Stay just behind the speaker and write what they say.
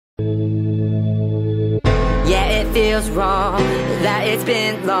feels wrong, that it's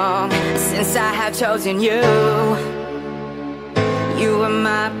been long since I have chosen you. You were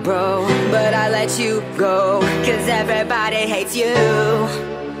my bro, but I let you go, 'cause everybody hates you.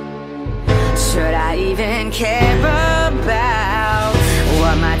 Should I even care about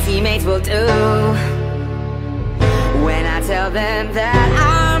what my teammates will do when I tell them that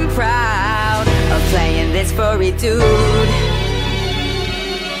I'm proud of playing this furry dude?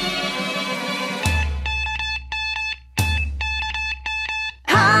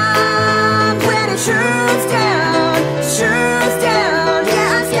 I'm planning shoots down, shoots down.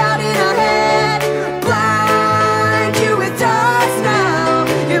 Yeah, I'm scouting ahead. Blind you with dust now.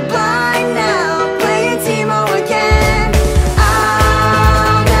 You're blind now, playing Teemo again.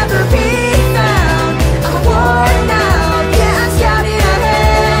 I'll never be found. I'm worn out. Yeah, I'm scouting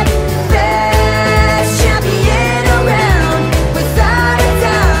ahead. Best champion around, without a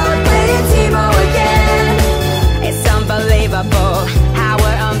doubt, playing Teemo again. It's unbelievable how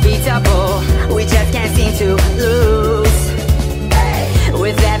we're unbeatable. We just can't seem to lose.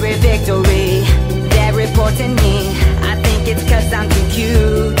 With every victory, they're reporting me. I think it's 'cause I'm too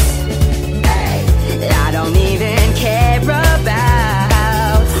cute. I don't even care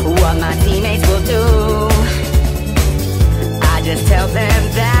about what my teammates will do. I just tell them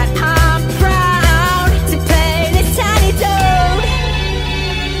that I'm proud to play this tiny dude.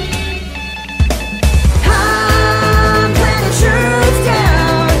 I'm planning shoots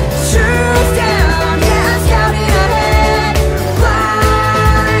down, shoots down. Yeah, I'm scouting ahead.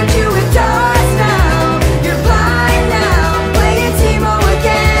 Blind you with dust now. You're blind now, playing Teemo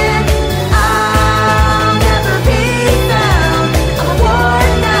again. I'll never be found. I'm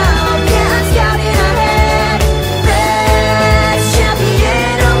worn out. Yeah, I'm scouting ahead. Best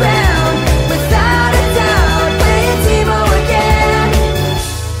champion around, without a doubt, playing Teemo again.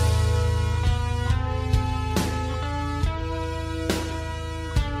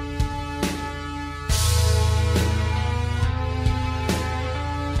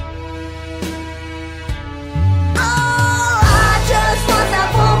 I just want that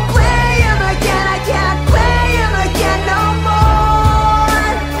won't play him again. I can't play him again no more.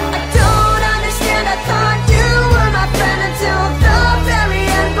 I don't understand. I thought you were my friend until the very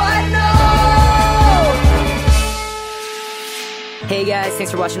end, but no. Hey guys,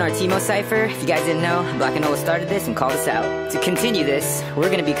 thanks for watching our Teemo Cypher. If you guys didn't know, Black and Nola started this and called us out. To continue this, we're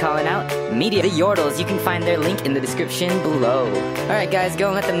gonna be calling out Media, the Yordles. You can find their link in the description below. Alright guys, go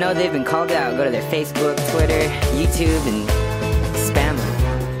and let them know they've been called out. Go to their Facebook, Twitter, YouTube, and